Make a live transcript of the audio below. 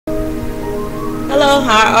Hello,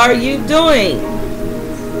 how are you doing?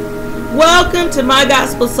 Welcome to My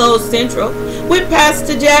Gospel Soul Central with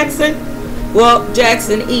Pastor Jackson. Well,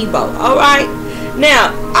 Jackson Ebo. Alright.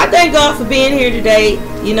 Now, I thank God for being here today.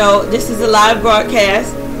 You know, this is a live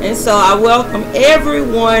broadcast, and so I welcome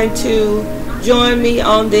everyone to join me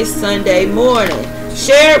on this Sunday morning.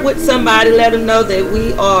 Share it with somebody, let them know that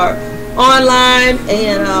we are online,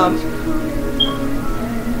 and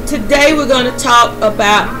today we're going to talk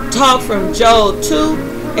from Joel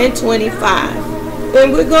 2:25,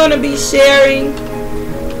 and we're going to be sharing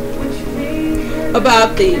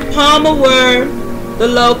about the palmer worm, the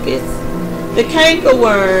locust, the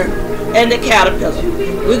cankerworm, and the caterpillar.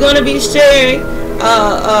 We're going to be sharing,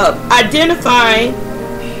 identifying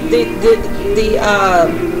the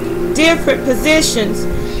different positions.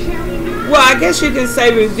 Well, I guess you can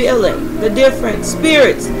say revealing the different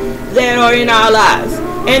spirits that are in our lives,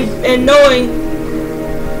 and knowing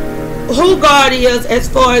who God is as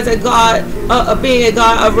far as a God, being a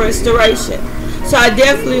God of restoration. So I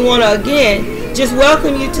definitely want to again just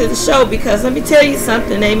welcome you to the show, because let me tell you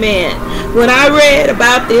something, amen. When I read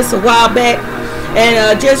about this a while back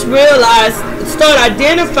and just realized, start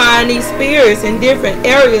identifying these spirits in different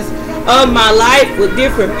areas of my life with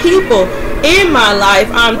different people in my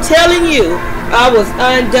life, I'm telling you, I was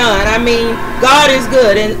undone. I mean, God is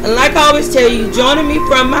good, and like I always tell you, joining me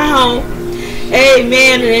from my home,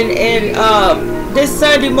 amen, and this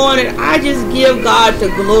Sunday morning, I just give God the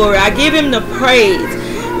glory. I give him the praise.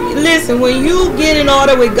 Listen, when you get in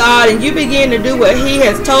order with God and you begin to do what he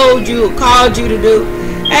has told you or called you to do,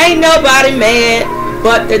 ain't nobody mad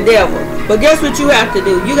but the devil. But guess what you have to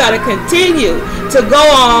do? You got to continue to go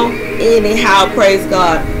on anyhow. Praise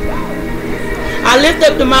God. I lift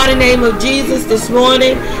up the mighty name of Jesus this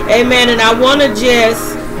morning, amen, and I want to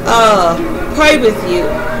just pray with you,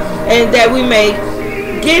 and that we may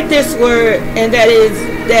get this word, and that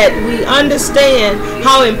we understand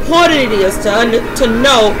how important it is to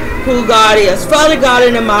know who God is. Father God,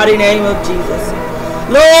 in the mighty name of Jesus,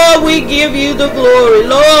 Lord, we give you the glory.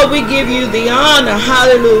 Lord, we give you the honor.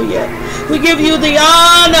 Hallelujah. We give you the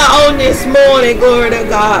honor on this morning. Glory to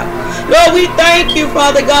God. Lord, we thank you,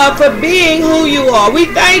 Father God, for being who you are. We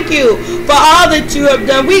thank you for all that you have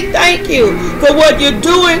done. We thank you for what you're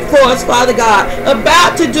doing for us, Father God,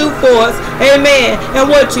 about to do for us, amen, and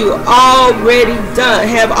what you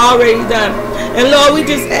have already done. And Lord, we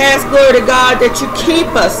just ask, glory to God, that you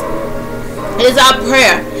keep us, is our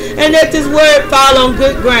prayer, and that this word fall on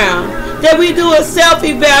good ground, that we do a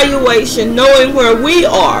self-evaluation, knowing where we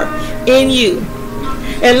are in you.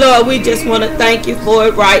 And Lord, we just want to thank you for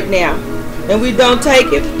it right now. And we don't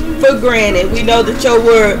take it for granted. We know that your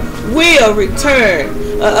word will return.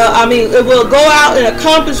 It will go out and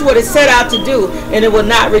accomplish what it set out to do, and it will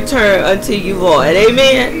not return until you void.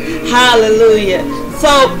 Amen. Hallelujah.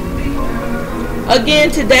 So,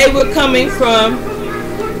 again, today we're coming from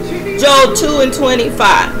Joel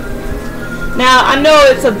 2:25. Now, I know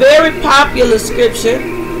it's a very popular scripture,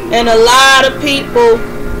 and a lot of people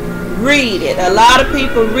read it. A lot of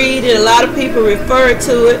people read it. A lot of people refer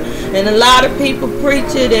to it, and a lot of people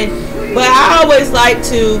preach it. But I always like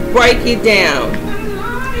to break it down,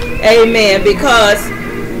 amen, because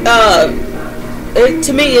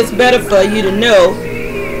to me it's better for you to know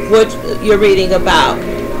what you're reading about.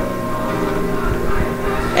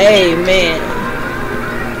 Amen.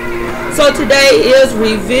 So today is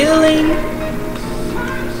revealing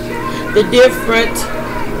the different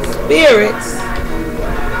spirits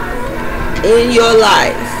in your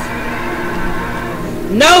life,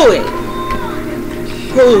 knowing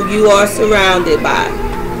who you are surrounded by.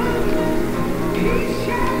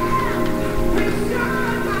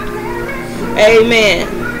 Amen.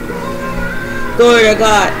 Glory to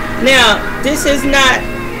God. Now, this is not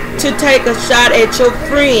to take a shot at your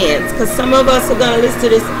friends, because some of us are going to listen to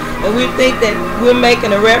this and we think that we're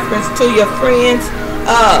making a reference to your friends,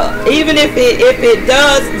 even if it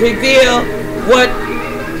does reveal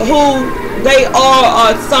who they are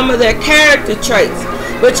or some of their character traits.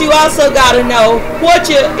 But you also got to know what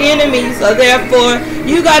your enemies are there for.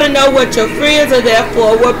 You got to know what your friends are there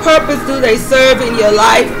for. What purpose do they serve in your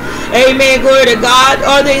life? Amen. Glory to God.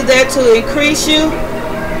 Are they there to increase you?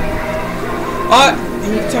 Or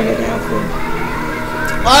can you turn it down for me?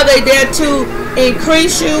 Are they there to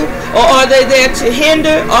increase you, or are they there to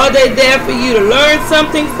hinder? Are they there for you to learn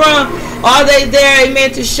something from? Are they there, amen,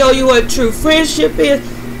 to show you what true friendship is?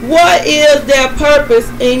 What is their purpose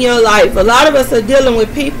in your life? A lot of us are dealing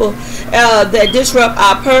with people that disrupt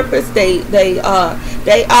our purpose. They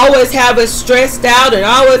always have us stressed out and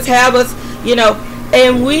always have us,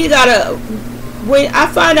 and we gotta. I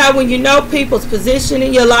find out when you know people's position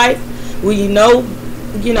in your life, when you know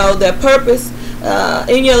their purpose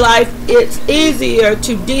in your life, it's easier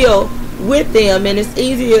to deal with them, and it's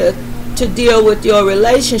easier to deal with your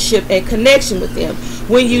relationship and connection with them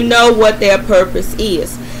when you know what their purpose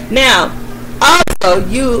is. Now, also,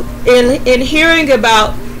 you in hearing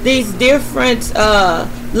about these different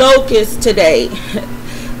locusts today,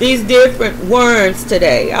 these different worms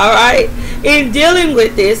today, all right, in dealing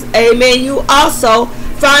with this, amen, you also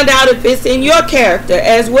find out if it's in your character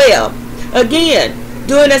as well. Again,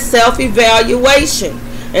 doing a self-evaluation.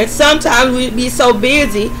 And sometimes we be so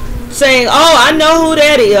busy saying, oh, I know who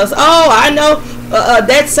that is. Oh, I know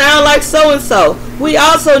that sound like so-and-so. We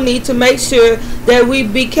also need to make sure that we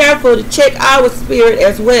be careful to check our spirit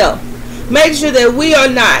as well. Make sure that we are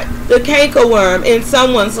not the cankerworm in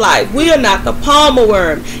someone's life. We are not the palmer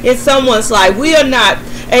worm in someone's life. We are not,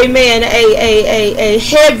 amen, a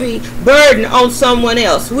heavy burden on someone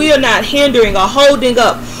else. We are not hindering or holding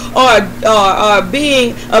up or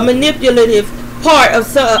being a manipulative part of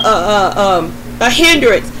a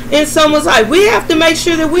hindrance in someone's life. We have to make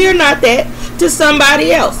sure that we are not that to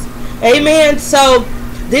somebody else. Amen. So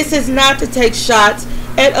this is not to take shots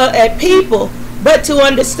at people, but to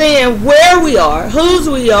understand where we are, whose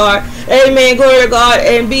we are, amen, glory to God,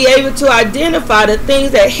 and be able to identify the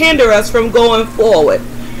things that hinder us from going forward.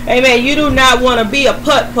 Amen. You do not want to be a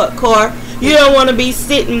putt-putt car. You don't want to be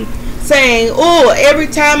sitting saying, oh, every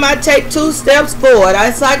time I take 2 steps forward,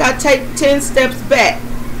 it's like I take 10 steps back.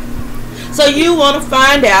 So you want to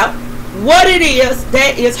find out what it is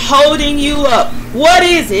that is holding you up. What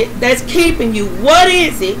is it that's keeping you? What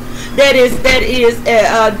is it that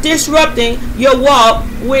is disrupting your walk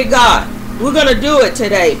with God? We're going to do it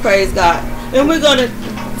today, praise God. And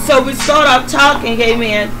so we start off talking,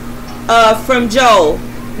 amen, from Joel.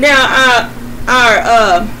 Now,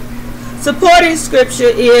 our supporting scripture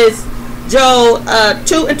is Joel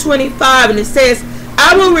 2:25, and it says,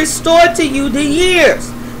 I will restore to you the years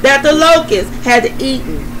that the locust had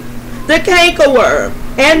eaten, the cankerworm,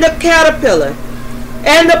 and the caterpillar,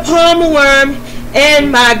 and the palmer worm,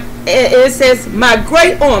 and it says, my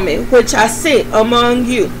great army which I sent among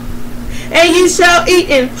you. And you shall eat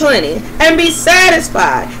in plenty, and be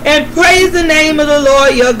satisfied, and praise the name of the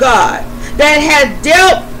Lord your God, that hath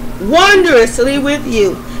dealt wondrously with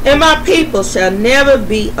you, and my people shall never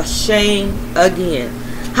be ashamed again.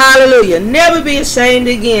 Hallelujah. Never be ashamed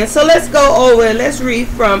again. So let's go over and let's read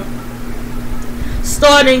from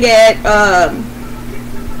starting at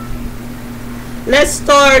let's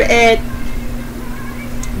start at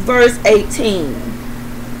verse 18.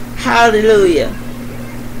 Hallelujah.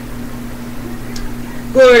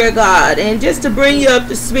 Glory to God. And just to bring you up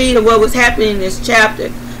to speed of what was happening in this chapter,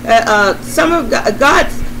 some of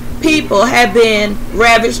God's people have been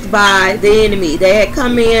ravished by the enemy. They had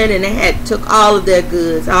come in and they had took all of their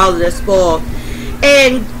goods, all of their spoil,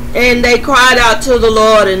 and they cried out to the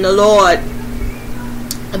Lord, and the Lord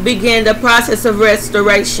began the process of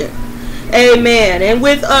restoration. Amen. And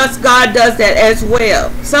with us, God does that as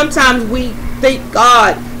well. Sometimes we think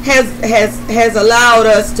God has allowed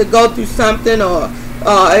us to go through something,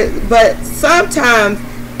 but sometimes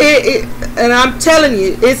and I'm telling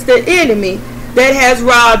you, it's the enemy that has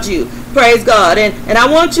robbed you. Praise God. And I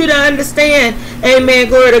want you to understand, amen,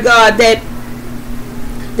 glory to God, that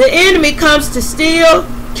the enemy comes to steal,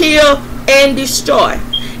 kill, and destroy.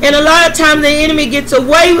 And a lot of times the enemy gets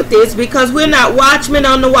away with this because we're not watchmen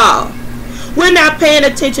on the wall. We're not paying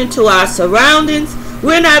attention to our surroundings.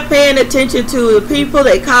 We're not paying attention to the people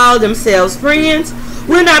that call themselves friends.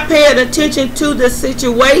 We're not paying attention to the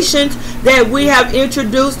situations that we have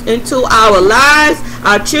introduced into our lives,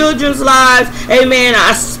 our children's lives, amen,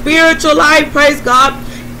 our spiritual life, praise God.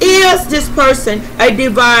 Is this person a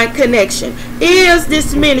divine connection? Is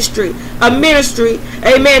this ministry a ministry,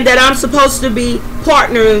 amen, that I'm supposed to be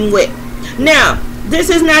partnering with? Now, this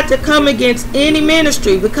is not to come against any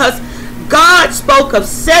ministry, because God spoke of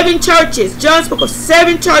 7 churches. John spoke of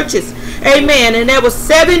 7 churches, amen, and there were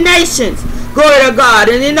 7 nations. Glory to God.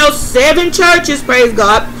 And in those 7 churches, praise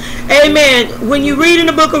God, amen, when you read in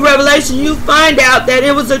the book of Revelation, you find out that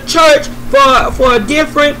it was a church for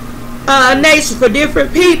different nations, for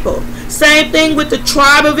different people. Same thing with the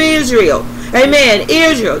tribe of Israel. Amen.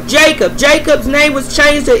 Israel, Jacob. Jacob's name was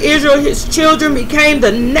changed to Israel. His children became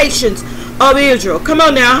the nations of Israel. Come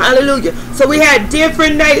on now. Hallelujah. So we had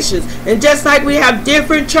different nations. And just like we have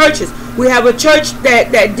different churches, we have a church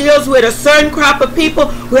that deals with a certain crop of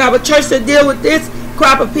people. We have a church that deals with this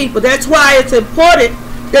crop of people. That's why it's important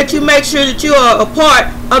that you make sure that you are a part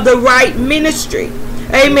of the right ministry.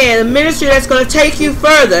 Amen. A ministry that's going to take you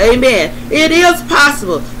further. Amen. It is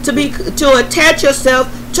possible to attach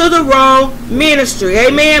yourself to the wrong ministry.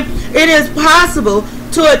 Amen. It is possible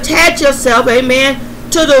to attach yourself, amen,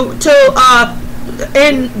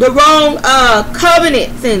 in the wrong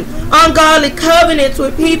covenants and ungodly covenants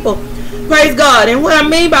with people. Praise God. And what I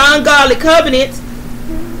mean by ungodly covenants,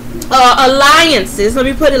 alliances, let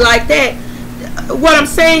me put it like that. What I'm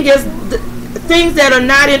saying is things that are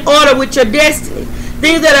not in order with your destiny,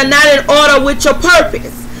 things that are not in order with your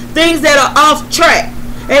purpose, things that are off track.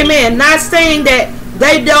 Amen. Not saying that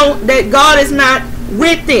that God is not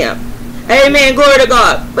with them. Amen. Glory to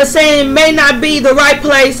God. But saying it may not be the right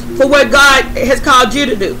place for what God has called you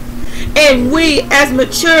to do. And we, as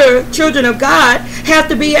mature children of God, have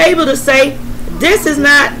to be able to say, this is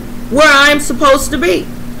not where I'm supposed to be.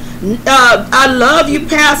 I love you,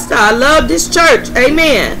 Pastor. I love this church.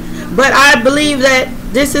 Amen. But I believe that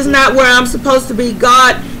this is not where I'm supposed to be.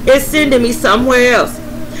 God is sending me somewhere else.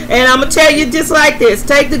 And I'm going to tell you just like this.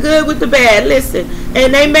 Take the good with the bad. Listen.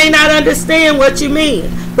 And they may not understand what you mean.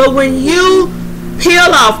 But when you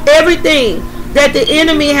peel off everything that the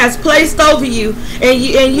enemy has placed over you,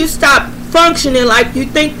 and you stop functioning like you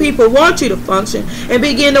think people want you to function, and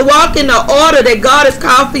begin to walk in the order that God has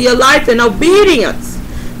called for your life in obedience.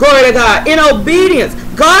 Glory to God. In obedience.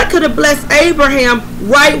 God could have blessed Abraham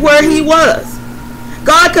right where he was.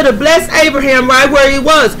 God could have blessed Abraham right where he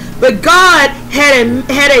was. But God had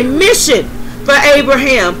a mission for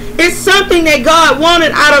Abraham. It's something that God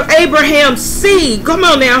wanted out of Abraham's seed. Come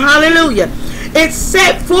on now. Hallelujah. It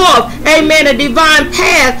set forth, amen, a divine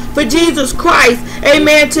path for Jesus Christ,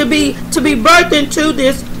 amen, to be birthed into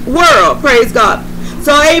this world. Praise God.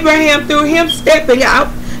 So Abraham, through him stepping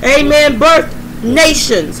out, amen, birthed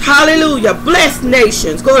nations. Hallelujah. Blessed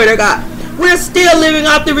nations. Glory to God. We're still living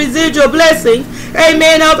off the residual blessings,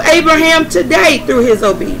 amen, of Abraham today through his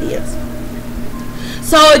obedience.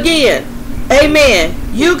 So again, amen,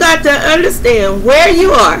 you got to understand where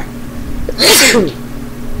you are,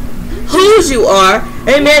 whose you are,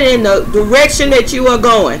 amen, in the direction that you are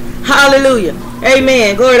going. Hallelujah.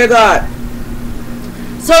 Amen. Glory to God.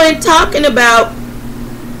 So in talking about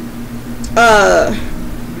the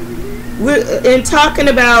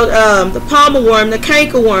palmer worm, the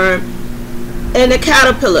cankerworm, and the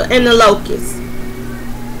caterpillar and the locust,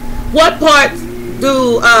 what parts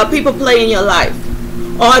do people play in your life?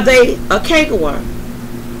 Are they a cankerworm?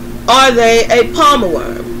 Are they a palmer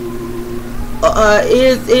worm?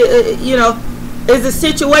 Is the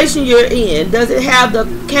situation you're in, does it have the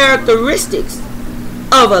characteristics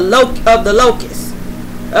of the locust?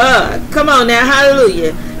 Come on now.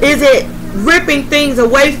 Hallelujah. Is it ripping things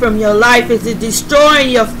away from your life? Is it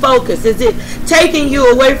destroying your focus? Is it taking you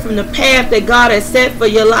away from the path that God has set for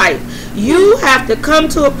your life? You have to come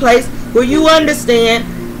to a place where you understand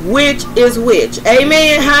which is which.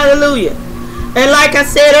 Amen. Hallelujah. And like I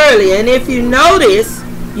said earlier, and if you notice,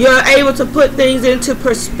 you're able to put things into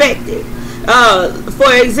perspective.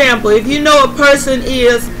 For example, if you know a person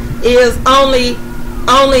is only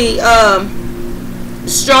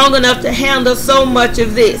strong enough to handle so much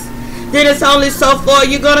of this, then it's only so far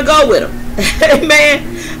you're gonna go with them. Amen.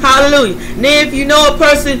 Hallelujah. Then if you know a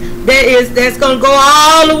person that's gonna go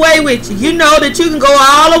all the way with you, you know that you can go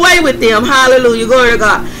all the way with them. Hallelujah. Glory to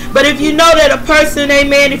God. But if you know that a person,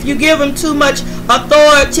 amen, if you give them too much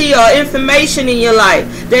authority or information in your life,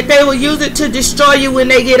 that they will use it to destroy you when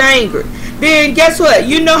they get angry, then guess what?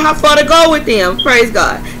 You know how far to go with them. Praise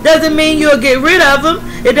God. Doesn't mean you'll get rid of them.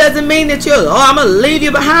 It doesn't mean that I'm going to leave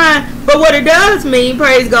you behind. But what it does mean,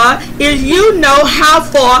 praise God, is you know how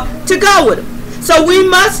far to go with them. So we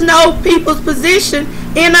must know people's position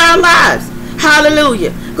in our lives.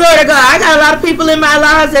 Hallelujah. Glory to God. I got a lot of people in my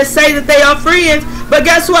lives that say that they are friends. But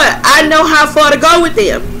guess what? I know how far to go with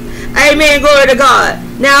them. Amen. Glory to God.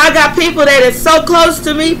 Now I got people that are so close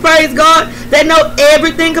to me, praise God, that know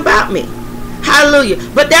everything about me. Hallelujah.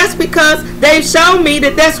 But that's because they've shown me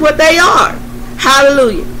that that's what they are.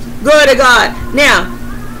 Hallelujah. Glory to God. Now,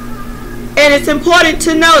 and it's important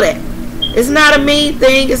to know that. It's not a mean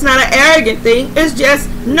thing. It's not an arrogant thing. It's just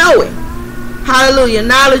knowing. Hallelujah.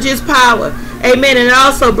 Knowledge is power. Amen. And it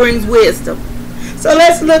also brings wisdom. So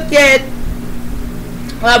let's look at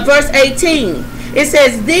verse 18. It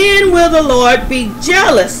says, then will the Lord be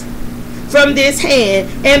jealous from this hand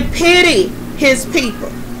and pity his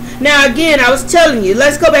people. Now again, I was telling you,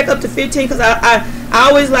 let's go back up to 15 because I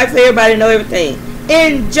always like for everybody to know everything.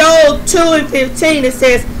 In Joel 2 and 15 it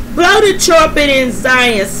says, blow the trumpet in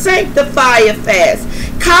Zion, sanctify a fast,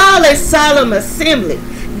 call a solemn assembly,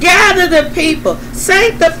 gather the people,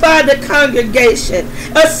 sanctify the congregation,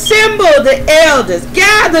 assemble the elders,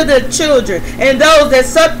 gather the children and those that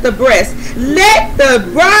suck the breast. Let the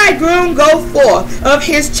bridegroom go forth of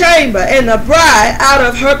his chamber and the bride out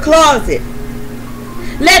of her closet.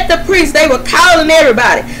 Let the priests, they were calling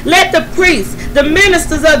everybody. Let the priests, the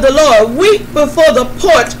ministers of the Lord, weep before the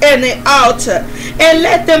porch and the altar. And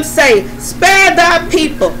let them say, spare thy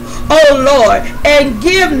people, O Lord, and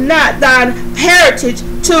give not thine heritage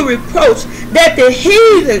to reproach, that the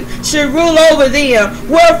heathen should rule over them.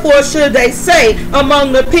 Wherefore should they say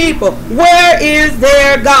among the people, where is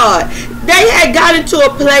their God? They had gotten to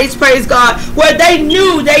a place, praise God, where they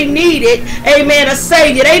knew they needed, amen, a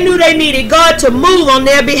Savior. They knew they needed God to move on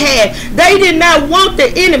their behalf. They did not want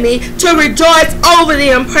the enemy to rejoice over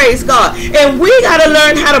them, praise God. And we got to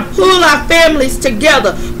learn how to pull our families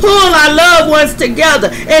together, pull our loved ones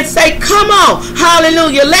together, and say, come on,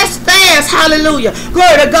 hallelujah, let's fast, hallelujah,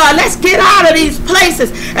 glory to God. Let's get out of these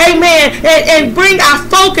places, amen, and bring our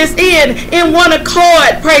focus in one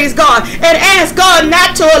accord, praise God, and ask God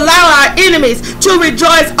not to allow our enemies to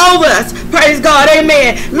rejoice over us, praise God,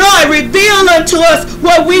 amen. Lord, reveal unto us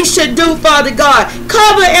what we should do, Father God.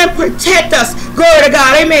 Cover and protect us, glory to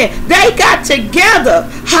God, amen. They got together,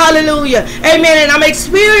 hallelujah, amen, and I'm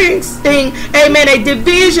experiencing, amen, a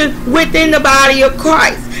division within the body of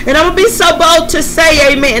Christ. And I'm going to be so bold to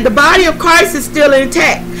say, amen, the body of Christ is still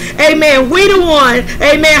intact. Amen. We the one,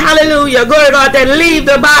 amen, hallelujah, glory to God, that leave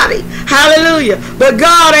the body. Hallelujah. But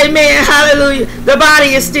God, amen, hallelujah, the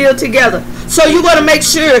body is still together. So you got to make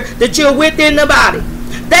sure that you're within the body.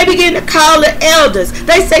 They begin to call the elders.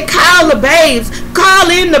 They say, call the babes, call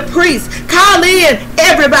in the priests, call in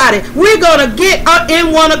everybody. We're going to get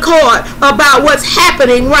in one accord about what's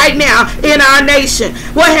happening right now in our nation.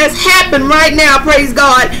 What has happened right now, praise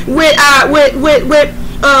God, with our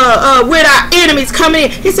enemies coming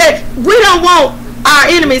in. He said, we don't want our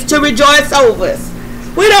enemies to rejoice over us.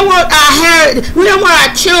 We don't want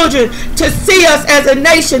our children to see us as a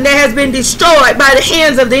nation that has been destroyed by the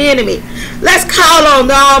hands of the enemy. Let's call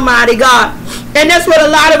on the Almighty God. And that's what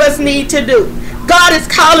a lot of us need to do. God is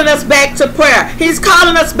calling us back to prayer. He's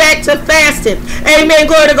calling us back to fasting. Amen.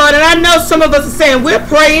 Glory to God. And I know some of us are saying, we're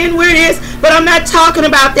praying, we're this, but I'm not talking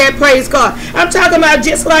about that, praise God. I'm talking about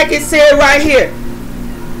just like it said right here.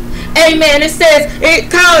 Amen. It says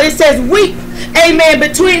weep. Amen.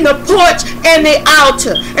 Between the porch and the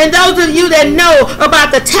altar. And those of you that know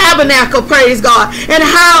about the tabernacle, praise God, and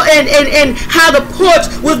how the porch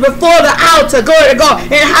was before the altar, glory to God,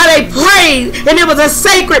 and how they prayed, and it was a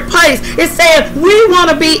sacred place. It said we want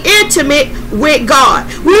to be intimate with God.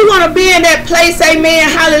 We want to be in that place, amen,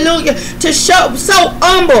 hallelujah, to show so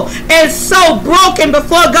humble and so broken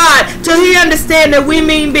before God till He understand that we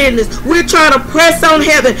mean business. We're trying to press on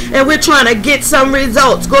heaven, and we're trying to get some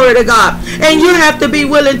results, glory to God. And you have to be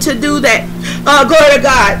willing to do that, glory to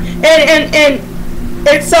God. And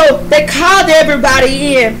so they called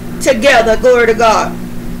everybody in together, glory to God.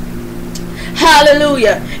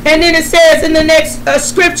 Hallelujah. And then it says in the next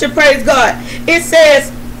scripture, praise God, it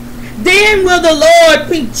says, then will the Lord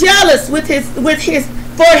be jealous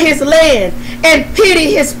for his land and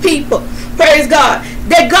pity his people. Praise God.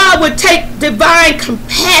 That God would take divine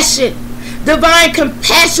compassion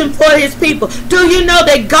for his people. Do you know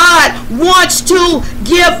that God wants to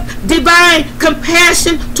give divine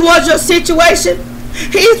compassion towards your situation?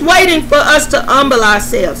 He's waiting for us to humble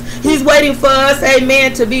ourselves. He's waiting for us,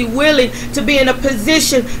 amen, to be willing to be in a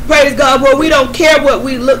position, praise God, where we don't care what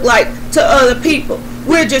we look like to other people.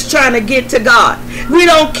 We're just trying to get to God. We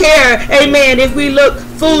don't care, amen, if we look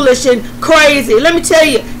foolish and crazy. Let me tell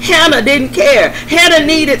you, Hannah didn't care. Hannah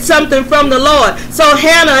needed something from the Lord. So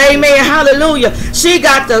Hannah, amen, hallelujah, she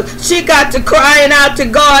got to crying out to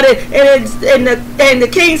God, and the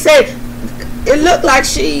king said, it looked like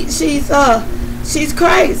she's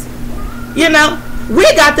crazy. You know,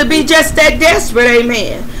 we got to be just that desperate,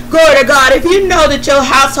 amen. Glory to God. If you know that your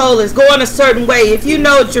household is going a certain way, if you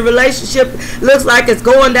know that your relationship looks like it's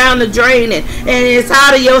going down the drain and it's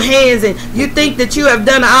out of your hands, and you think that you have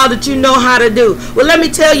done all that you know how to do, well, let me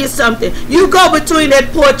tell you something. You go between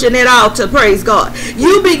that porch and that altar, praise God.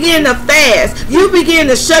 You begin to fast. You begin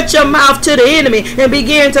to shut your mouth to the enemy and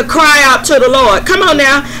begin to cry out to the Lord. Come on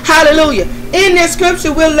now. Hallelujah. In this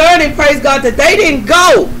scripture, we're learning, praise God, that they didn't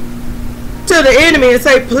go to the enemy and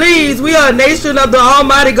say, please, we are a nation of the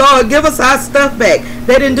Almighty God, give us our stuff back.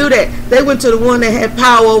 They didn't do that. They went to the one that had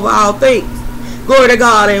power over all things. Glory to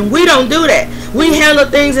God. And we don't do that. We handle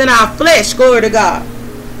things in our flesh. Glory to God.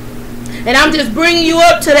 And I'm just bringing you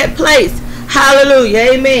up to that place.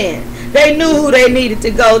 Hallelujah. Amen. They knew who they needed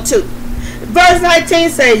to go to. Verse 19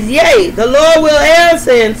 says, yea, the Lord will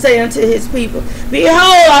answer and say unto his people,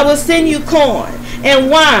 behold, I will send you corn and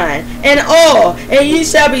wine and oil, and ye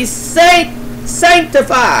shall be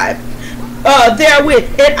sanctified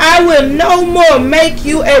therewith, and I will no more make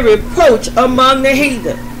you a reproach among the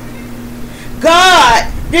heathen.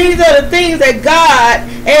 God, these are the things that God,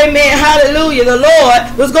 amen, hallelujah, the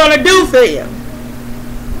Lord was going to do for you.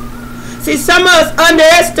 See, some of us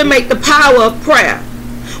underestimate the power of prayer.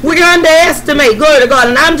 We underestimate, glory to God,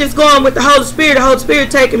 and I'm just going with the Holy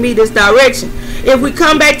Spirit taking me this direction. If we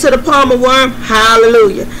come back to the palmer worm,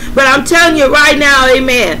 hallelujah. But I'm telling you right now,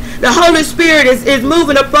 amen, the Holy Spirit is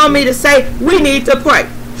moving upon me to say we need to pray.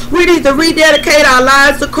 We need to rededicate our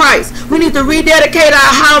lives to Christ. We need to rededicate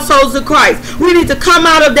our households to Christ. We need to come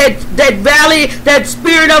out of that valley, that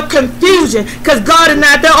spirit of confusion, because God is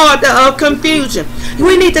not the author of confusion.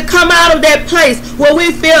 We need to come out of that place where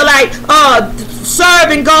we feel like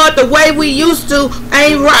serving God the way we used to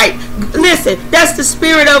ain't right. Listen, that's the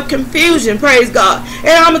spirit of confusion, praise God. And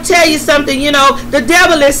I'm going to tell you something, you know, the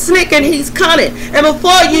devil is slick and he's cunning. And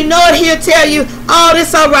before you know it, he'll tell you, oh,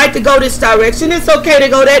 it's all right to go this direction. It's okay to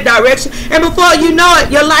go that direction. And before you know it,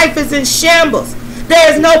 your life is in shambles.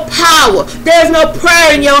 There's no power. There's no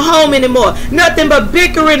prayer in your home anymore. Nothing but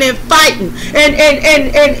bickering and fighting.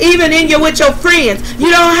 And even with your friends. You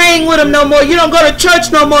don't hang with them no more. You don't go to church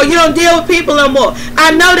no more. You don't deal with people no more.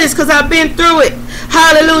 I know this because I've been through it.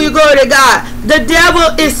 Hallelujah, glory to God. The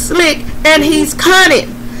devil is slick and he's cunning.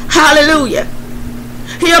 Hallelujah.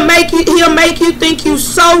 He'll make you think you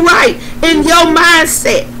so right in your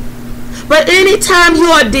mindset. But anytime you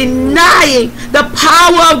are denying the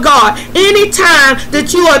power of God, anytime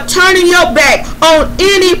that you are turning your back on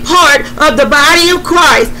any part of the body of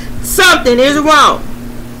Christ, something is wrong.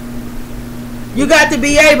 You got to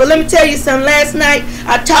be able. Let me tell you something. Last night,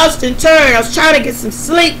 I tossed and turned. I was trying to get some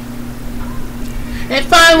sleep. And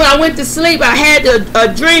finally, when I went to sleep, I had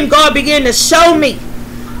a dream. God began to show me.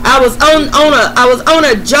 I was on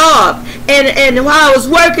a job, and while I was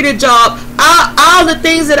working a job, all the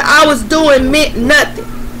things that I was doing meant nothing.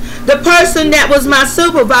 The person that was my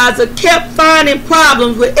supervisor kept finding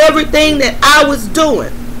problems with everything that I was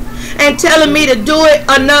doing and telling me to do it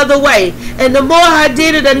another way. And the more I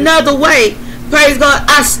did it another way, praise God,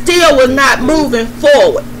 I still was not moving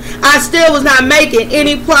forward. I still was not making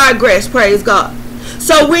any progress, praise God.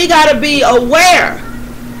 So we got to be aware.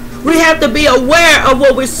 We have to be aware of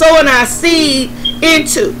what we're sowing our seed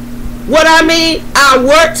into. What I mean, our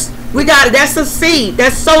works, that's a seed.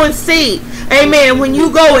 That's sowing seed. Amen. When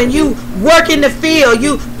you go and you work in the field,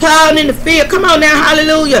 you plowing in the field. Come on now,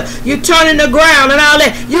 hallelujah. You turning the ground and all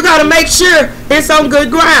that. You got to make sure it's on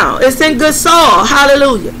good ground. It's in good soil.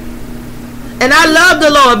 Hallelujah. And I love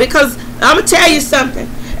the Lord because I'm going to tell you something.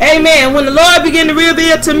 Amen. When the Lord began to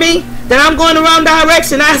reveal to me that I'm going the wrong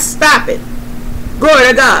direction, I stop it. Glory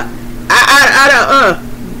to God.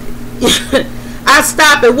 I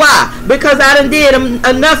stop it. Why? Because I done did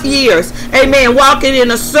enough years, amen, walking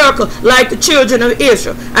in a circle like the children of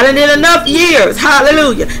Israel. I done did enough years,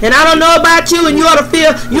 hallelujah. And I don't know about you, and you ought to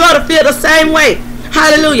feel the same way.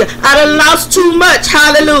 Hallelujah. I done lost too much.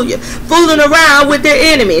 Hallelujah. Fooling around with the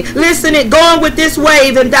enemy. Listening, going with this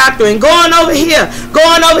wave and doctrine. Going over here.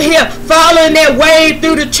 Following that wave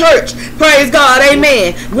through the church. Praise God.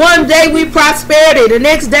 Amen. One day we prosperity. The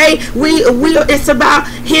next day it's about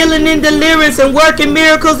healing and deliverance and working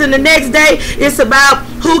miracles. And the next day it's about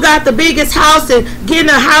who got the biggest house and getting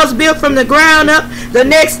a house built from the ground up. The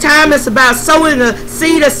next time it's about sowing a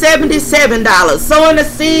seed of $77. Sowing a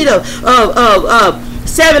seed of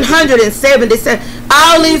 777.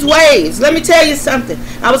 All these ways. Let me tell you something.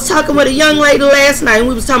 I was talking with a young lady last night and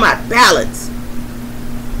we was talking about balance.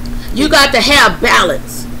 You got to have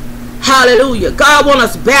balance. Hallelujah. God wants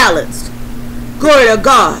us balanced. Glory to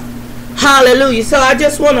God. Hallelujah. So I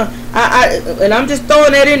just want to, and I'm just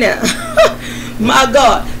throwing that in there. My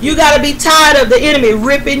God. You got to be tired of the enemy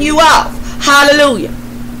ripping you off. Hallelujah.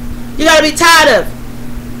 You got to be tired of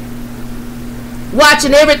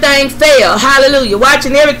watching everything fail. Hallelujah.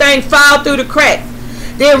 Watching everything fall through the cracks.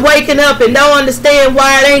 Then waking up and don't understand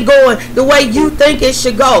why it ain't going the way you think it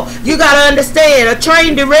should go. You got to understand, a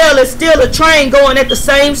train derail is still a train going at the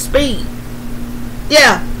same speed.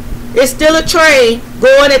 Yeah. It's still a train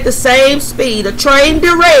going at the same speed. A train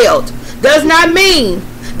derailed does not mean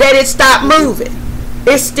that it stopped moving.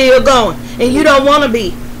 It's still going. And you don't want to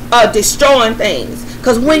be destroying things.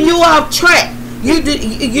 Because when you off track, you're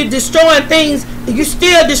destroying things. You're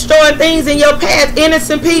still destroying things in your path.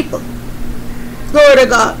 Innocent people. Glory to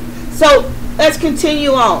God. So let's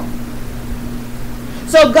continue on.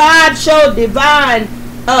 So God showed divine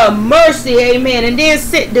mercy. Amen. And then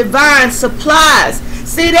sent divine supplies.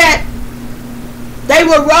 See that? They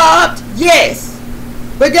were robbed. Yes.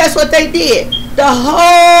 But guess what they did? The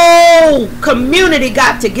whole community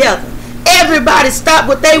got together. Everybody stopped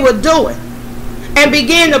what they were doing and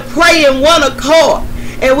began to pray in one accord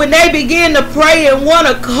And when they began to pray in one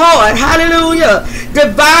accord, hallelujah,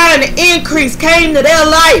 divine increase came to their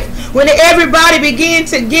life. When everybody began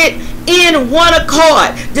to get in one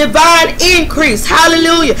accord, divine increase,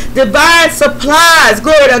 hallelujah, divine supplies,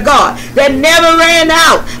 glory to God, that never ran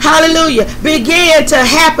out, hallelujah, began to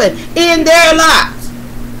happen in their lives.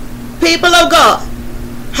 People of God,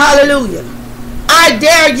 hallelujah, I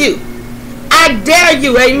dare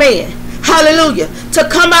you, amen, hallelujah, to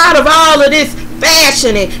come out of all of this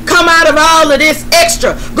fashioning, come out of all of this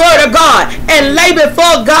extra, glory to God, and lay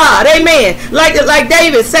before God, amen, like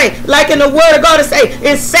David say, like in the word of God to say,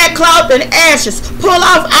 in sackcloth and ashes, pull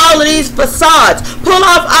off all of these facades, pull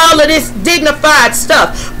off all of this dignified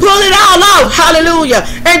stuff, pull it all off, hallelujah,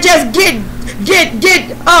 and just get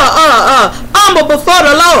humble before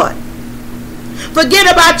the Lord.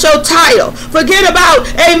 Forget about your title, forget about,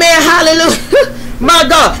 amen, hallelujah, my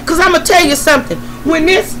God, because I'm going to tell you something, when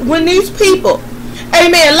these people,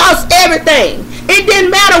 amen, lost everything, it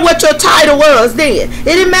didn't matter what your title was then. It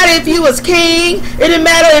didn't matter if you was king. It didn't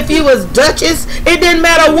matter if you was duchess. It didn't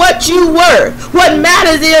matter what you were. What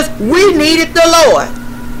matters is we needed the Lord.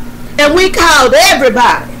 And we called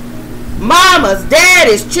everybody. Mamas,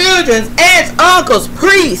 daddies, children, aunts, uncles,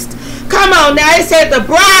 priests. Come on now, it said the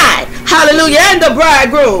bride, hallelujah, and the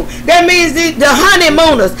bridegroom. That means the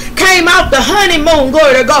honeymooners came out the honeymoon,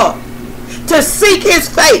 glory to God, to seek his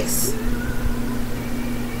face.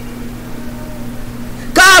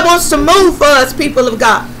 God wants to move for us, people of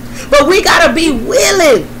God. But we got to be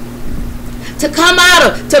willing to come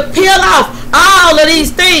out of, to peel off all of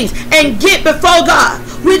these things and get before God.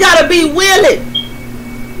 We got to be willing.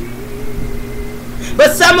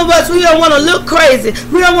 But some of us, we don't want to look crazy.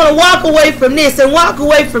 We don't want to walk away from this and walk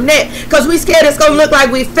away from that because we scared it's going to look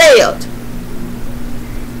like we failed.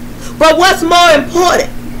 But what's more important?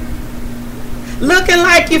 Looking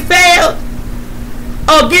like you failed,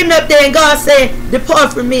 or getting up there and God saying,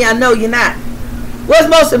 depart from me, I know you're not? What's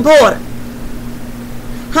most important?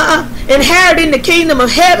 Inheriting the kingdom of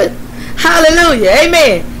heaven. Hallelujah.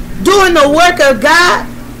 Amen. Doing the work of God.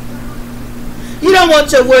 You don't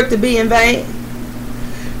want your work to be in vain.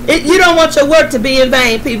 You don't want your work to be in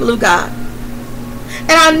vain, people of God.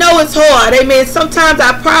 And I know it's hard. Amen. Sometimes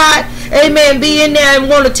our pride, amen, be in there and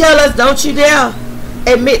want to tell us, don't you dare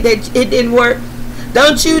admit that it didn't work.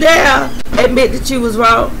 Don't you dare admit that you was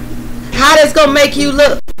wrong. How that's going to make you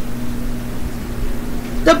look.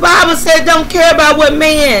 The Bible said don't care about what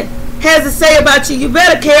man has to say about you. You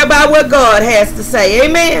better care about what God has to say.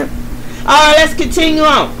 Amen. All right, let's continue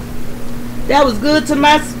on. That was good to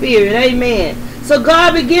my spirit. Amen. So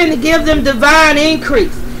God began to give them divine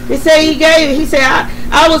increase. He said,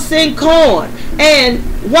 I will send corn and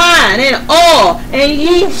wine and oil, and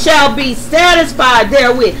ye shall be satisfied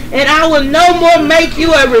therewith, and I will no more make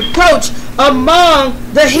you a reproach among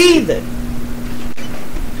the heathen.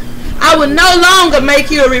 I will no longer make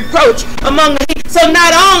you a reproach among the heathen. So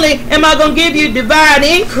not only am I going to give you divine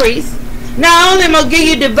increase, not only am I going to give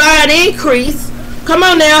you divine increase, come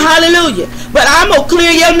on now, hallelujah, but I'm going to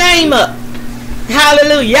clear your name up.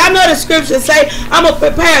 Hallelujah. Y'all know the scriptures say, I'm going to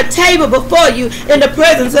prepare a table before you in the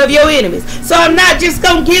presence of your enemies. So I'm not just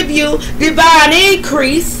going to give you divine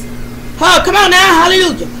increase. Oh, come on now.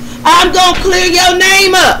 Hallelujah. I'm going to clear your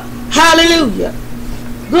name up. Hallelujah.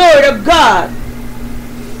 Glory to God.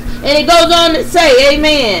 And it goes on to say,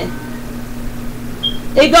 amen.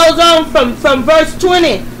 It goes on from verse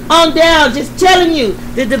 20 on down, just telling you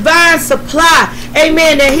the divine supply,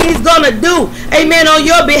 amen, that he's gonna do, amen, on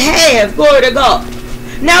your behalf. Glory to God.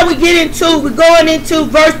 Now we're going into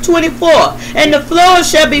verse 24, and the floor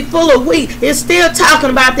shall be full of wheat. It's still talking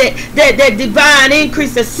about that divine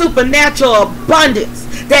increase, the supernatural abundance,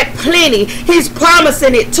 that plenty. He's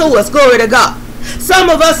promising it to us. Glory to God. Some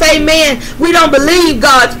of us, amen, we don't believe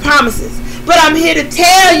God's promises, but I'm here to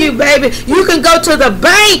tell you, baby, you can go to the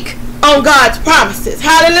bank on God's promises.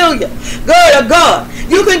 Hallelujah. Glory to God.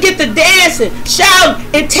 You can get to dancing, shout,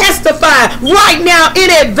 and testify right now in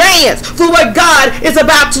advance for what God is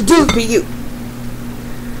about to do for you.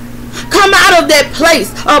 Come out of that place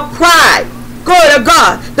of pride. Glory to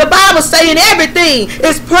God. The Bible saying everything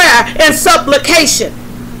is prayer and supplication.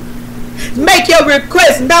 Make your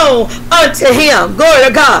request known unto him. Glory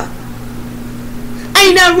to God.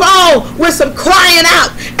 Ain't nothing wrong with some crying out.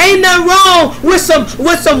 Ain't nothing wrong with some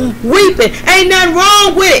weeping. Ain't nothing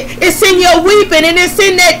wrong with it. It's in your weeping, and it's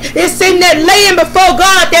in that laying before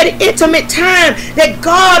God, that intimate time that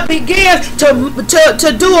God begins to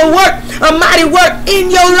do a mighty work in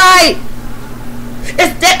your life.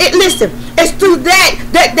 Listen, It's through that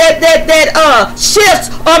shifts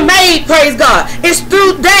are made, praise God. It's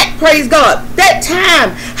through that, praise God. That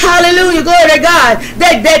time, hallelujah, glory to God.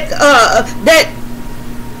 That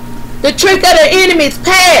the trick of the enemy's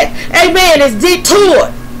path, amen, is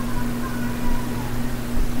detoured.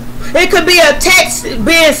 It could be a text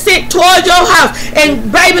being sent towards your house. And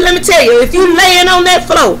baby, let me tell you, if you laying on that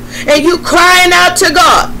floor and you crying out to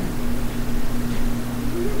God,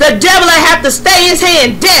 the devil will have to stay his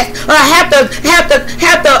hand, death, or have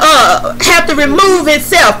to remove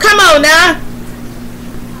itself. Come on now.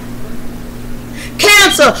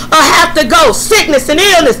 Cancer or have to go. Sickness and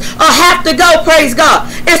illness or have to go, praise God.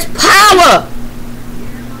 It's power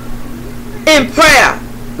in prayer.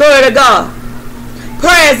 Glory to God.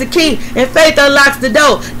 Prayer is the key, and faith unlocks the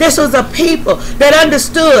door. This was a people that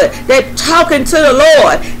understood that talking to the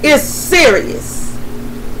Lord is serious.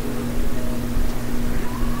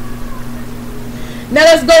 Now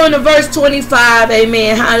let's go into verse 25.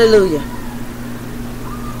 Amen. Hallelujah.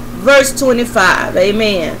 Verse 25.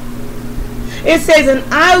 Amen. It says, and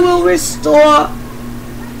I will restore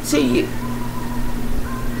to you.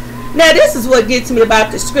 Now this is what gets me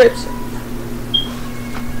about the scripture.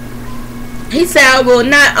 He said, I will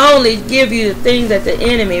not only give you the things that the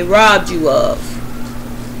enemy robbed you of.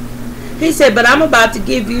 He said, but I'm about to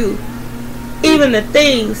give you even the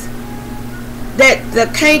things that the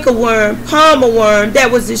cankerworm, palmer worm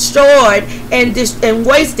that was destroyed and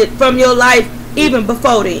wasted from your life even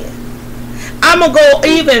before then. I'm going to go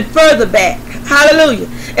even further back. Hallelujah.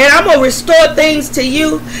 And I'm going to restore things to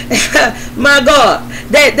you, my God,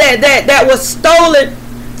 that was stolen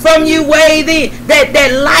from you way then,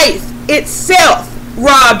 that life itself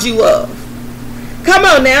robbed you of. Come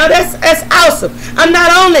on now, that's awesome. I'm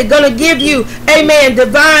not only going to give you, amen,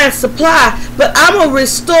 divine supply, but I'm going to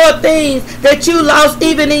restore things that you lost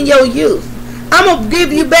even in your youth. I'm going to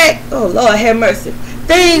give you back, oh Lord have mercy,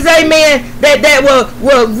 things, amen, that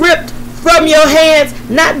were ripped from your hands,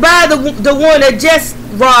 not by the one that just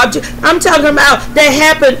robbed you. I'm talking about that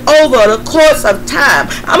happened over the course of time.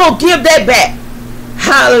 I'm going to give that back.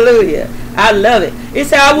 Hallelujah. I love it. It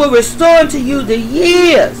said, I will restore unto you the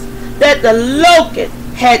years that the locust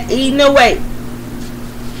had eaten away.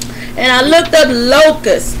 And I looked up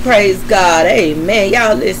locusts, praise God. Amen.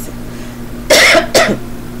 Y'all listen.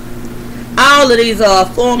 All of these are a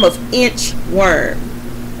form of inchworm.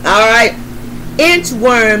 Alright.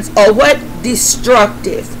 Inchworms are what?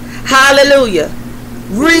 Destructive. Hallelujah.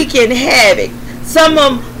 Wreaking havoc. Some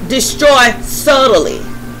of them destroy subtly.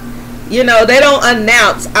 You know, they don't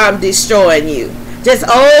announce I'm destroying you. Just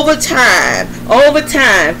over time,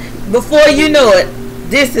 before you know it,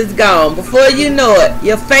 this is gone. Before you know it,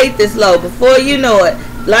 your faith is low. Before you know it,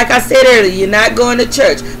 like I said earlier, you're not going to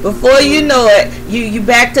church. Before you know it, you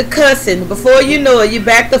back to cussing. Before you know it, you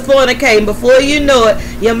back to fornicating. Before you know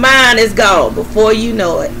it, your mind is gone. Before you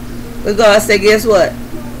know it. But God said, guess what?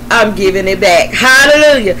 I'm giving it back.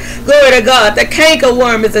 Hallelujah. Glory to God. The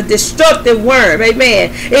cankerworm is a destructive worm.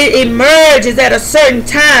 Amen. It emerges at a certain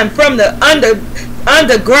time from the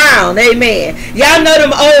underground. Amen. Y'all know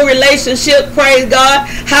them old relationships, praise God.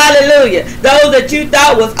 Hallelujah. Those that you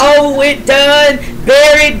thought was over with, done,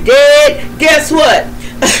 buried, dead. Guess what?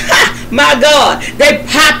 My God. They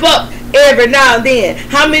pop up every now and then.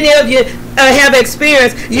 How many of you have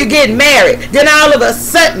experienced you get married, then all of a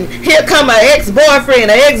sudden here come an ex-boyfriend,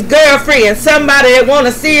 an ex-girlfriend, somebody that want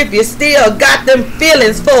to see if you still got them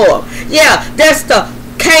feelings for them. Yeah, that's the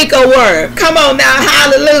cankerworm. Come on now,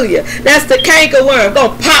 hallelujah. That's the cankerworm.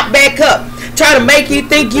 Gonna pop back up, try to make you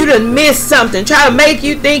think you done missed something, try to make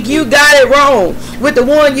you think you got it wrong with the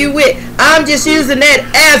one you with. I'm just using that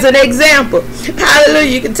as an example. Hallelujah.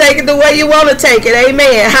 You can take it the way you want to take it.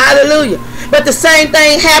 Amen. Hallelujah. But the same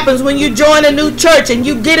thing happens when you join a new church and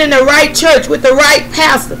you get in the right church with the right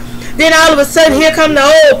pastor. Then all of a sudden, here come the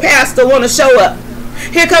old pastor want to show up.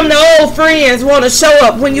 Here come the old friends want to show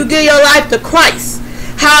up when you give your life to Christ.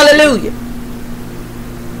 Hallelujah.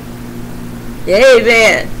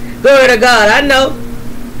 Amen. Glory to God. I know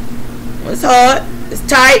it's hard, it's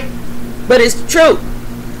tight, but it's true.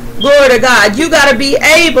 Glory to God. You got to be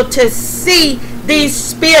able to see these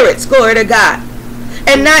spirits, glory to God,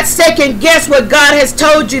 and not second guess what God has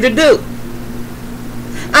told you to do.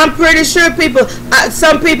 I'm pretty sure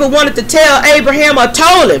some people wanted to tell Abraham or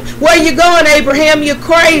told him, where you going, Abraham? You're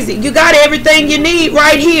crazy. You got everything you need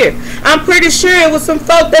right here. I'm pretty sure it was some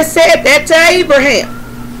folk that said that to Abraham.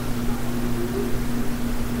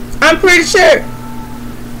 I'm pretty sure.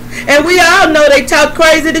 And we all know they talked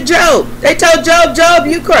crazy to Job. They told Job, Job,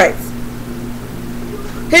 you crazy.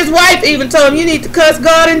 His wife even told him, you need to cuss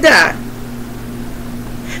God and die.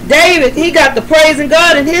 David, he got the praising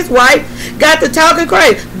God, and his wife got the talking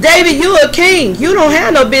crazy. David, you a king. You don't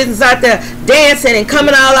have no business out there dancing and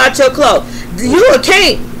coming all out your clothes. You a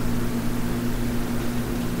king.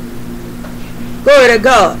 Glory to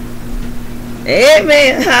God.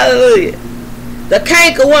 Amen. Hallelujah. The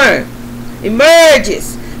cankerworm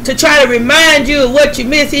emerges to try to remind you of what you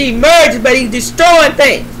missed. He emerges, but he's destroying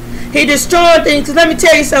things. He destroying things. Because let me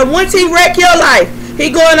tell you something. Once he wreck your life, he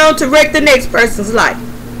going on to wreck the next person's life.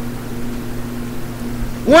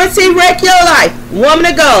 Once he wreck your life, woman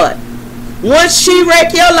of God. Once she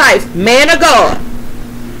wreck your life, man of God.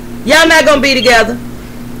 Y'all not going to be together.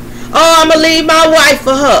 Oh, I'm going to leave my wife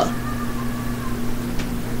for her.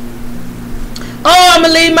 Oh, I'm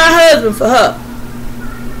going to leave my husband for her.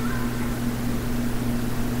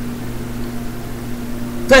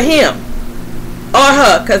 For him. Or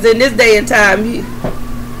her. Because in this day and time,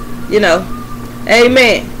 you know.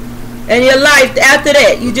 Amen. And your life after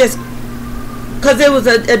that, you just, because it was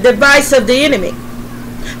a device of the enemy.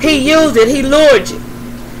 He used it. He lured you.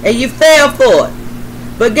 And you fell for it.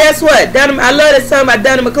 But guess what? I love that song by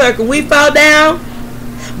Donnie McClurkin. We fall down,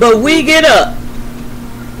 but we get up.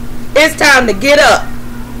 It's time to get up.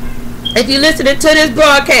 If you're listening to this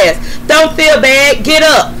broadcast, don't feel bad. Get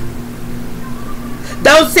up.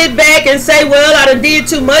 Don't sit back and say, well, I done did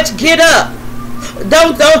too much. Get up.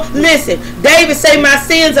 Don't listen. David say my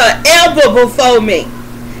sins are ever before me.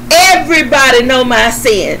 Everybody know my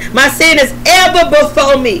sin. My sin is ever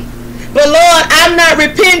before me. But Lord, I'm not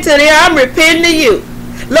repenting to you. I'm repenting to you.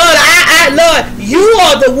 Lord, Lord, you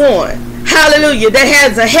are the one, hallelujah, that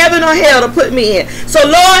has a heaven or hell to put me in. So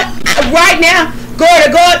Lord, right now, glory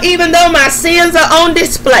to God, even though my sins are on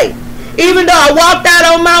display, even though I walked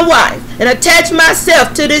out on my wife and attached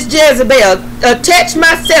myself to this Jezebel, attached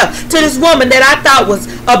myself to this woman that I thought was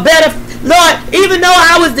a better, Lord, even though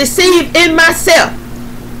I was deceived in myself,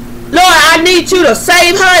 Lord, I need you to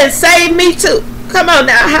save her and save me too. Come on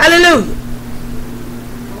now, hallelujah.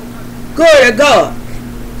 Glory to God.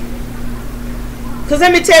 Because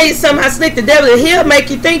let me tell you something, how slick the devil is. He'll make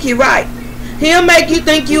you think you're right. He'll make you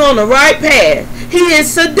think you're on the right path. He is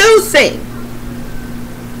seducing.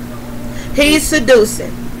 He's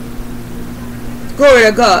seducing. Glory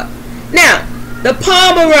to God. Now, the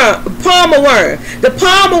palmer worm. The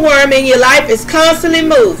palmer worm in your life is constantly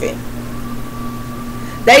moving.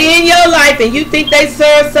 They in your life and you think they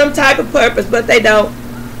serve some type of purpose, but they don't.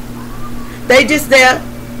 They just there.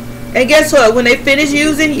 And guess what? When they finish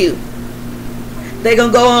using you, they're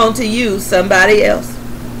going to go on to use somebody else.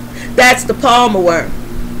 That's the palmer worm.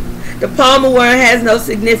 The palmer worm has no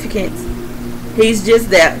significance. He's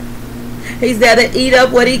just there. He's there to eat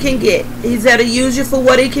up what he can get. He's there to use you for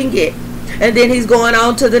what he can get. And then he's going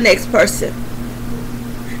on to the next person.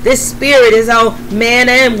 This spirit is on man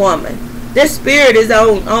and woman. This spirit is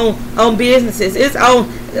on businesses. It's on,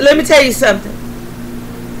 let me tell you something.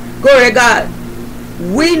 Glory to God.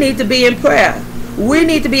 We need to be in prayer. We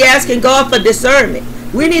need to be asking God for discernment.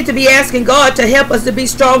 We need to be asking God to help us to be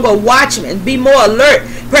stronger watchmen, be more alert.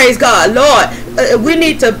 Praise God. Lord, we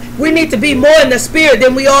need to be more in the spirit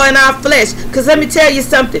than we are in our flesh. Because let me tell you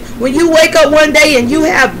something. When you wake up one day and you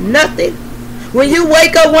have nothing, when you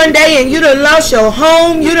wake up one day and you done lost your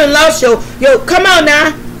home, you done lost your come on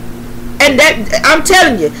now. And that, I'm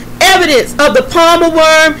telling you, evidence of the palmer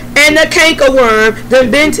worm and the cankerworm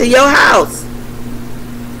done been to your house.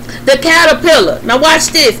 The caterpillar. Now watch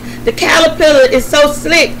this. The caterpillar is so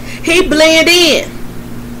slick. He blend in.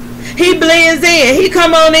 He blends in. He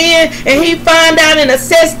come on in and he find out and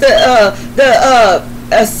assess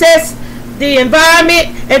the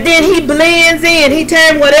environment, and then he blends in. He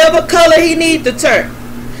turn whatever color he needs to turn.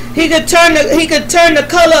 He could turn the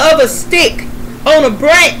color of a stick on a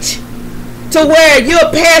branch to where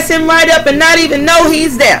you're passing right up and not even know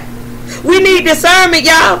he's there. We need discernment,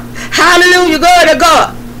 y'all. Hallelujah. Glory to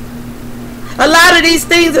God. A lot of these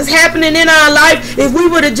things is happening in our life. If we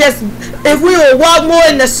would walk more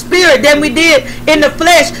in the spirit than we did in the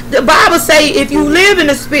flesh. The Bible say if you live in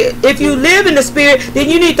the spirit, then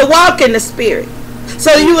you need to walk in the spirit,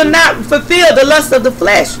 so you will not fulfill the lust of the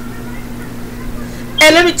flesh.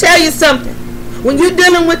 And let me tell you something. When you're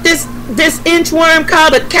dealing with this inchworm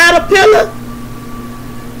called a caterpillar,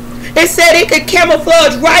 it said it could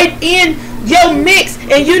camouflage right in your mix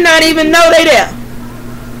and you not even know they there.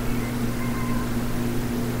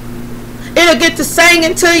 It'll get to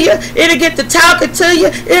singing to you. It'll get to talking to you.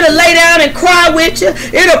 It'll lay down and cry with you.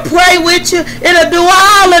 It'll pray with you. It'll do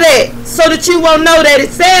all of that so that you won't know that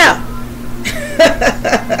it's there.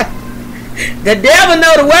 The devil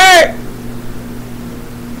know the word.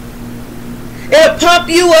 It'll pump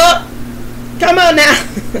you up. Come on now.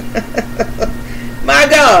 My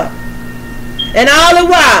God. And all the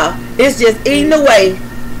while, it's just eating away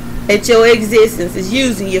at your existence. It's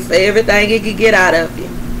using you for everything it can get out of you.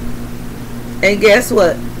 And guess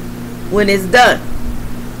what? When it's done,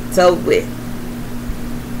 it's over with.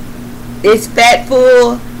 It's fat,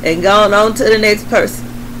 full, and gone on to the next person.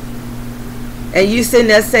 And you sitting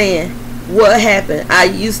there saying, what happened? I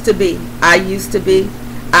used to be. I used to be.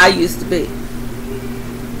 I used to be.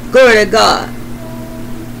 Glory to God.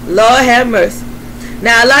 Lord have mercy.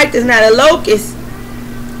 Now I like this. Now the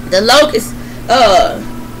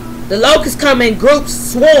locusts come in groups,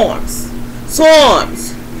 swarms.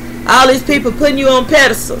 All these people putting you on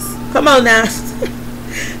pedestals. Come on now.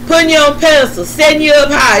 Putting you on pedestals, setting you up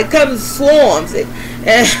high. It comes in swarms.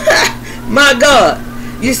 And my God,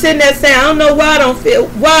 you sitting there saying, I don't know why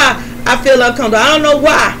I feel uncomfortable. I don't know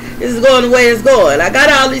why this is going the way it's going. I got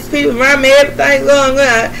all these people around me, everything's going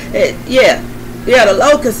on. Yeah, the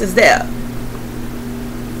locust is there.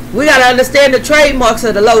 We got to understand the trademarks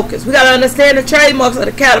of the locust. We got to understand the trademarks of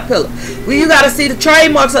the caterpillar. You got to see the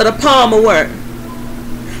trademarks of the palmer worm.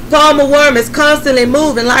 Palmer worm is constantly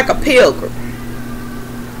moving like a pilgrim.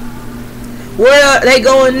 Where are they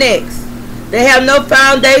going next? They have no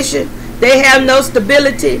foundation. They have no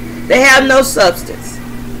stability. They have no substance.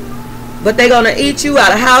 But they're going to eat you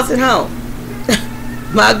out of house and home.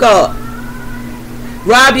 My God.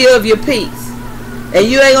 Rob you of your peace. And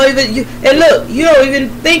you ain't gonna even, and look, you don't even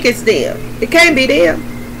think it's them. It can't be them.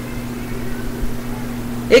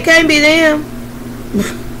 It can't be them.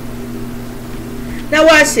 Now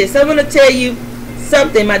watch this. I'm gonna tell you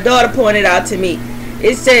something my daughter pointed out to me.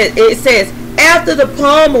 It says after the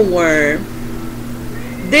palmer worm,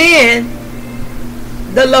 then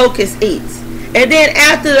the locust eats. And then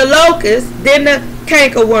after the locust, then the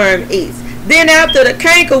cankerworm eats. Then after the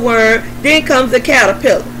cankerworm, then comes the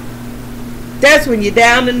caterpillar. That's when you're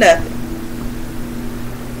down to nothing.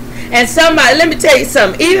 And somebody, let me tell you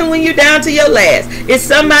something, even when you're down to your last, it's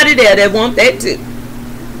somebody there that want that too.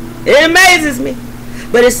 It amazes me.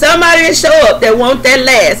 But it's somebody that show up that want that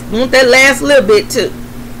last little bit too.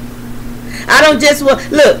 I don't just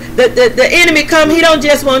want, look, the enemy come, he don't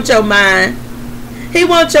just want your mind. He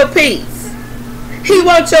wants your peace. He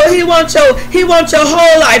wants your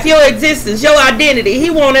whole life, your existence, your identity.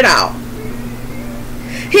 He wants it all.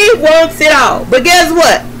 He wants it all. But guess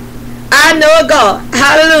what? I know a God,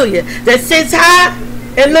 hallelujah, that sits high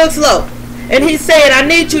and looks low. And he said, I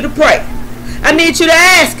need you to pray. I need you to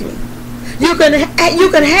ask me. You can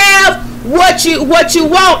have what you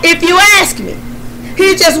want if you ask me.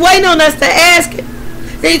 He's just waiting on us to ask him.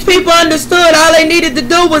 These people understood all they needed to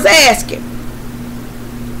do was ask him.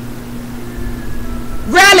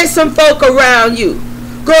 Rally some folk around you.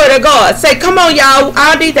 Glory to God. Say, come on, y'all.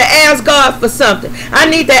 I need to ask God for something. I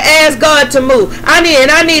need to ask God to move. I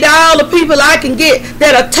need all the people I can get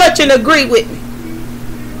that'll touch and agree with me.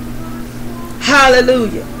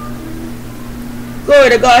 Hallelujah. Glory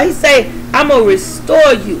to God. He say, I'm going to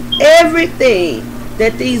restore you. Everything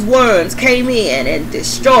that these worms came in and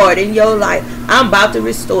destroyed in your life, I'm about to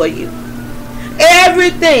restore you.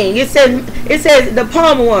 Everything. It says the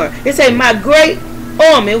palmer worm. It says, my great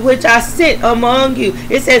army which I sent among you.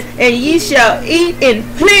 It says, and ye shall eat in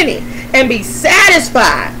plenty and be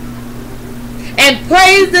satisfied, and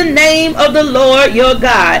praise the name of the Lord your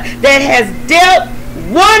God that has dealt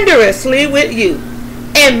wondrously with you,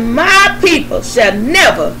 and my people shall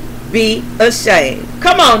never be ashamed.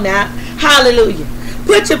 Come on now. Hallelujah.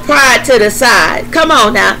 Put your pride to the side. Come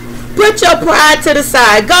on now. Put your pride to the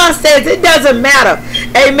side. God says it doesn't matter,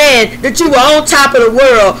 amen, that you were on top of the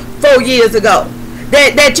world 4 years ago.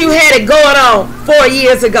 That you had it going on 4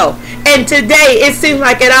 years ago. And today it seems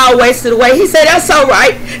like it all wasted away. He said, that's all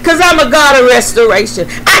right, because I'm a God of restoration.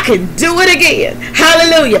 I can do it again.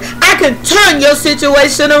 Hallelujah. I can turn your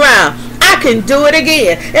situation around. I can do it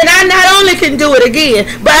again. And I not only can do it again,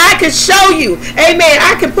 but I can show you, amen,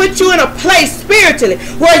 I can put you in a place spiritually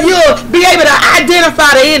where you'll be able to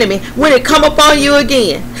identify the enemy when it come upon you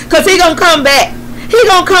again. Because he's going to come back. He's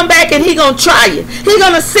going to come back and he's going to try you. He's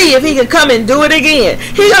going to see if he can come and do it again.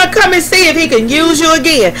 He's going to come and see if he can use you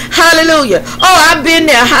again. Hallelujah. Oh, I've been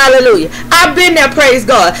there. Hallelujah. I've been there. Praise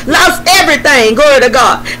God. Lost everything. Glory to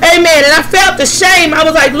God. Amen. And I felt the shame. I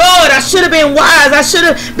was like, Lord, I should have been wise. I should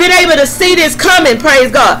have been able to see this coming.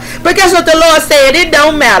 Praise God. But guess what the Lord said? It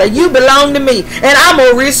don't matter. You belong to me and I'm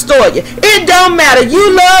going to restore you. It don't matter.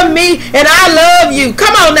 You love me and I love you.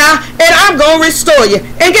 Come on now. And I'm going to restore you.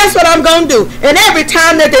 And guess what I'm going to do? And every every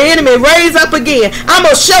time that the enemy raise up again, I'm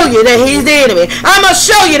going to show you that he's the enemy. I'm going to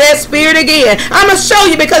show you that spirit again. I'm going to show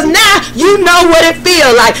you, because now you know what it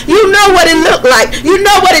feels like. You know what it look like. You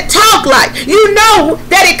know what it talk like. You know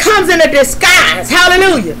that it comes in a disguise.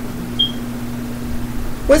 Hallelujah.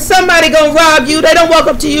 When somebody going to rob you, they don't walk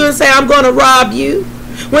up to you and say, I'm going to rob you.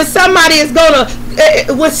 When somebody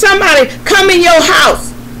when somebody come in your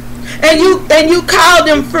house and you call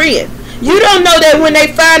them friend, you don't know that when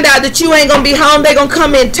they find out that you ain't going to be home, they're going to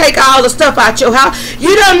come in and take all the stuff out your house.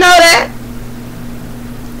 You don't know that.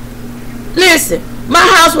 Listen, my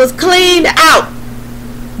house was cleaned out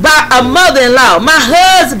by a mother-in-law. My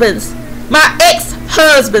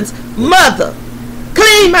ex-husband's mother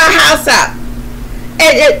cleaned my house out.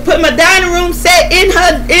 And put my dining room set in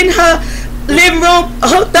her living room,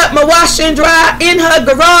 hooked up my washer and dryer in her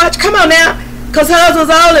garage. Come on now, because hers was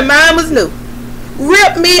old and mine was new.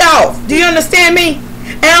 Ripped me off. Do you understand me?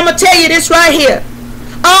 And I'm going to tell you this right here.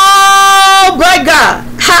 Oh, but God.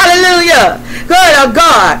 Hallelujah. Good of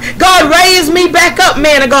God. God raised me back up,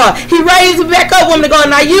 man of God. He raised me back up, woman of God.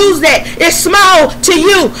 And I use that. It's small to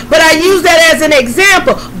you, but I use that as an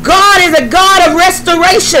example. God is a God of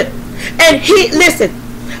restoration. And listen,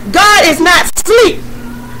 God is not asleep.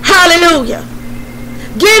 Hallelujah.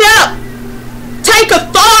 Get up. Take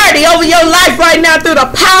authority over your life right now through the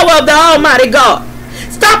power of the Almighty God.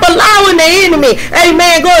 Stop allowing the enemy,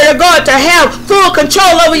 amen, glory to God, to have full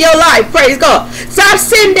control over your life. Praise God. Stop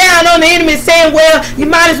sitting down on the enemy saying, well, you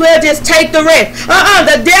might as well just take the rest.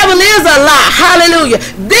 The devil is a lie. Hallelujah.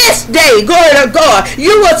 This day, glory to God,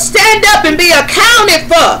 you will stand up and be accounted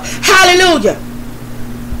for. Hallelujah.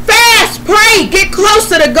 Fast, pray, get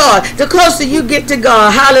closer to God. The closer you get to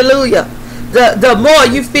God, hallelujah, the more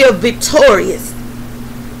you feel victorious.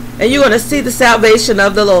 And you're going to see the salvation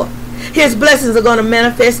of the Lord. His blessings are going to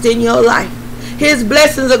manifest in your life. His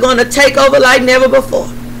blessings are going to take over like never before.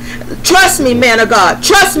 Trust me, man of God.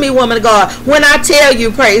 Trust me, woman of God, when I tell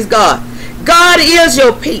you, praise God. God is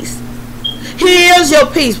your peace. He is your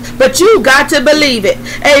peace, but you got to believe it.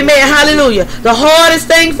 Amen. Hallelujah. The hardest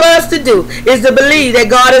thing for us to do is to believe that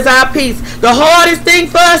God is our peace. The hardest thing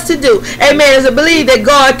for us to do, amen, is to believe that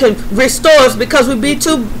God can restore us, because we be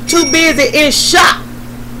too busy in shock,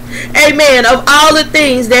 amen, of all the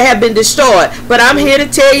things that have been destroyed. But I'm here to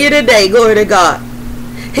tell you today, glory to God,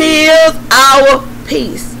 He is our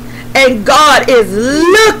peace. And God is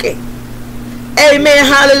looking, amen,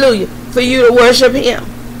 hallelujah, for you to worship Him.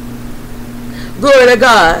 Glory to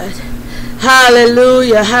God.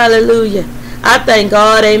 Hallelujah. Hallelujah. I thank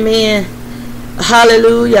God. Amen.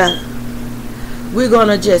 Hallelujah. We're going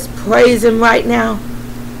to just praise Him right now.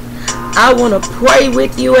 I want to pray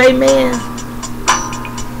with you. Amen.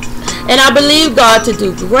 And I believe God to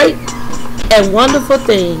do great and wonderful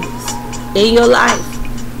things in your life.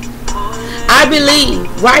 I believe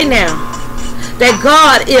right now that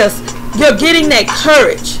God is, you're getting that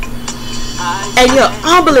courage and you're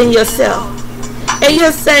humbling yourself. And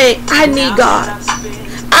you're saying, I need God.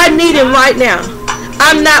 I need Him right now.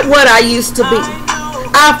 I'm not what I used to be.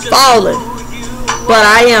 I've fallen, but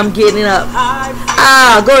I am getting up.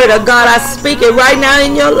 Glory to God. I speak it right now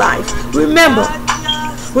in your life. Remember,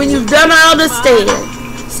 when you've done all to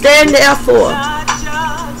stand therefore.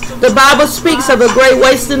 The Bible speaks of a great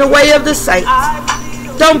wasting away of the saints.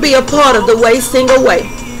 Don't be a part of the wasting away.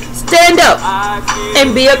 Stand up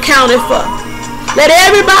and be accounted for. Let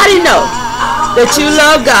everybody know that you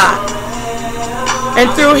love God, and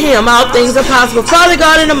through Him all things are possible. Father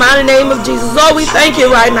God, in the mighty name of Jesus, Lord, we thank you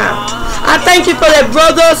right now. I thank you for that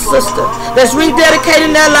brother or sister that's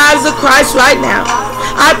rededicating their lives to Christ right now.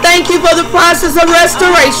 I thank you for the process of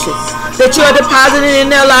restoration that you are depositing in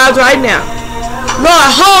their lives right now. Lord,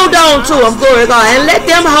 hold on to them, glory to God, and let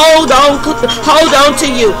them hold on to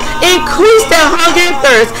you. Increase their hunger and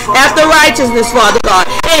thirst after righteousness, Father God,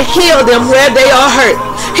 and heal them where they are hurt.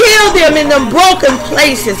 Heal them in them broken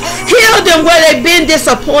places. Heal them where they've been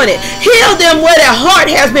disappointed. Heal them where their heart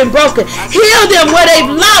has been broken. Heal them where they've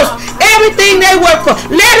lost everything they work for.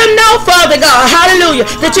 Let them know, Father God, hallelujah,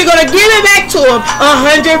 that you're going to give it back to them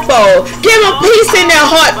 100-fold. Give them peace in their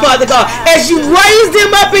heart, Father God, as you raise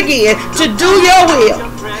them up again to do your will.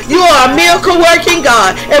 You are a miracle working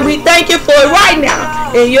God, and we thank you for it right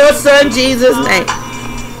now in your Son Jesus' name.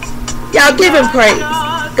 Y'all give Him praise.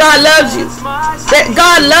 God loves you. That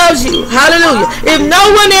God loves you. Hallelujah. If no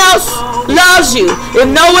one else loves you, if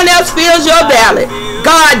no one else feels your valid,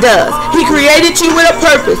 God does. He created you with a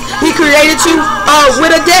purpose. He created you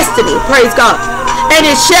with a destiny. Praise God. And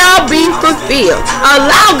it shall be fulfilled.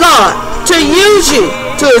 Allow God to use you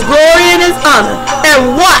to his glory and his honor,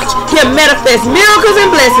 and watch him manifest miracles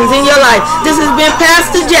and blessings in your life. This has been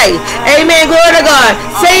Pastor J. Amen. Glory to God.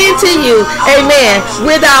 Saying to you, amen,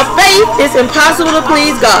 without faith it's impossible to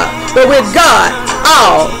please God, but with God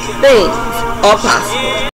all things are possible.